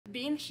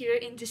being here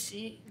in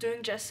DC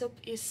doing Jessup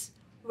is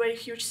a very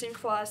huge thing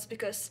for us,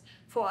 because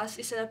for us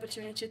it's an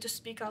opportunity to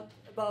speak up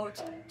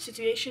about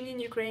situation in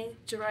Ukraine,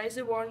 to raise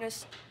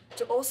awareness,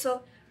 to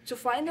also to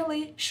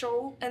finally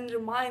show and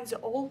remind the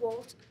whole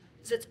world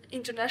that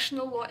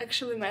international law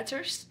actually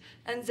matters,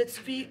 and that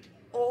we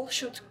all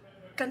should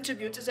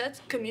contribute to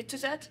that, commit to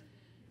that,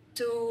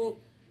 to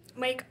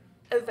make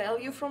a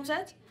value from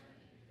that.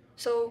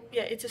 So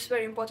yeah, it is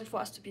very important for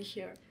us to be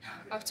here.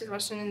 After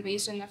Russian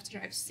invasion, after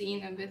I've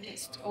seen and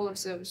witnessed all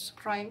of those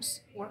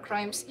crimes, war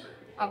crimes,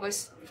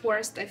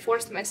 I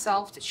forced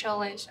myself to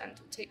challenge and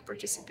to take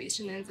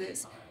participation in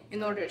this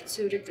in order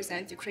to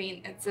represent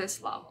Ukraine at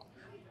this level.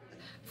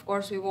 Of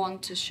course, we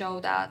want to show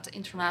that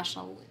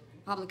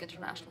public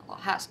international law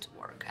has to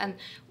work, and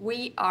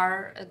we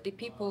are the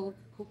people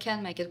who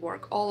can make it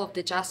work, all of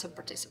the Jessup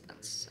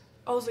participants.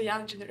 All the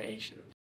young generation.